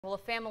Well, a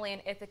family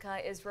in Ithaca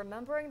is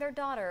remembering their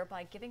daughter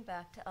by giving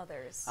back to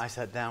others. I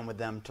sat down with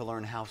them to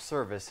learn how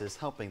service is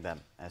helping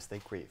them as they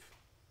grieve.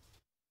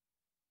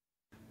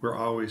 We're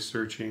always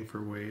searching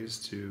for ways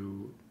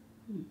to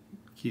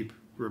keep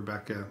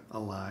Rebecca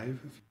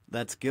alive.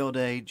 That's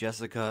Gilday,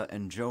 Jessica,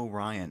 and Joe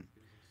Ryan.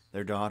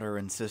 Their daughter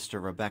and sister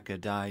Rebecca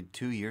died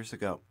 2 years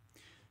ago.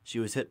 She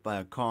was hit by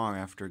a car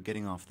after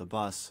getting off the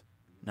bus,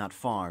 not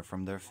far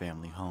from their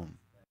family home.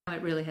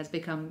 It really has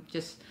become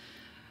just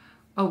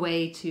a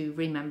way to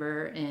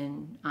remember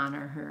and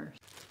honor her.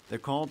 They're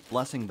called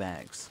blessing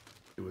bags.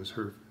 It was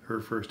her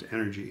first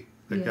energy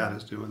that got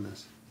us doing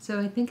this. So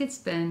I think it's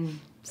been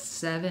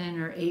 7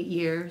 or 8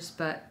 years,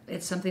 but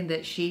it's something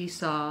that she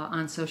saw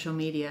on social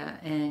media,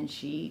 and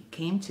she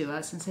came to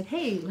us and said,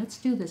 "Hey, let's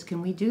do this. Can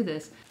we do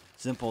this?"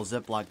 Simple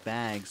Ziploc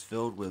bags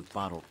filled with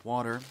bottled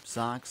water,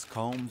 socks,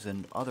 combs,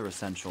 and other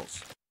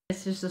essentials.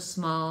 It's just a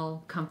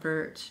small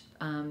comfort.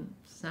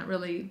 It's not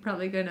really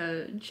probably going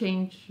to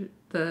change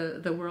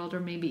the world or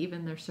maybe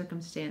even their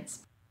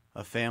circumstance.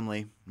 A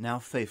family now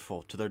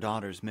faithful to their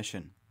daughter's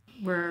mission.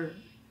 We're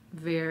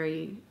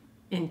very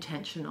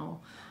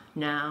intentional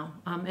now,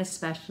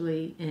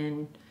 especially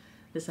in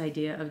this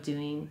idea of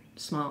doing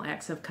small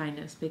acts of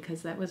kindness,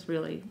 because that was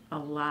really a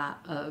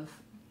lot of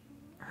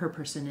her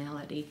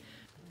personality.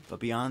 But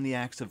beyond the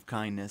acts of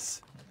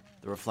kindness,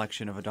 the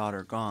reflection of a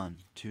daughter gone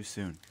too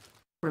soon.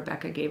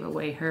 Rebecca gave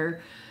away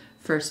her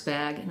first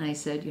bag, and I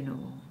said,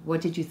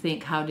 what did you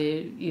think? How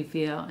did you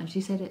feel? And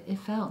she said, it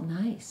felt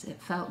nice.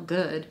 It felt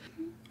good.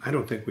 I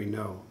don't think we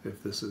know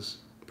if this is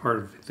part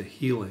of the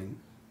healing,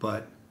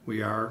 but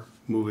we are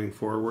moving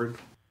forward.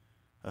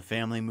 A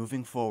family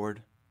moving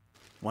forward,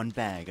 one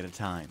bag at a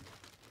time.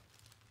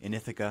 In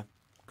Ithaca,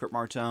 Kurt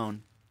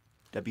Martone,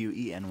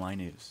 WENY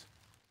News.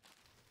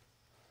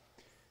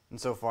 And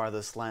so far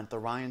this Lent, the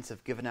Ryans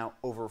have given out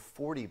over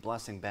 40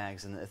 blessing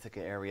bags in the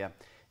Ithaca area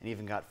and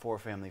even got 4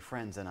 family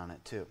friends in on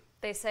it too.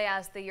 They say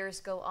as the years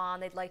go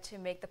on, they'd like to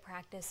make the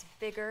practice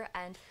bigger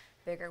and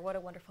bigger. What a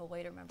wonderful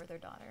way to remember their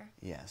daughter.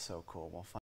 Yeah, so cool. We'll find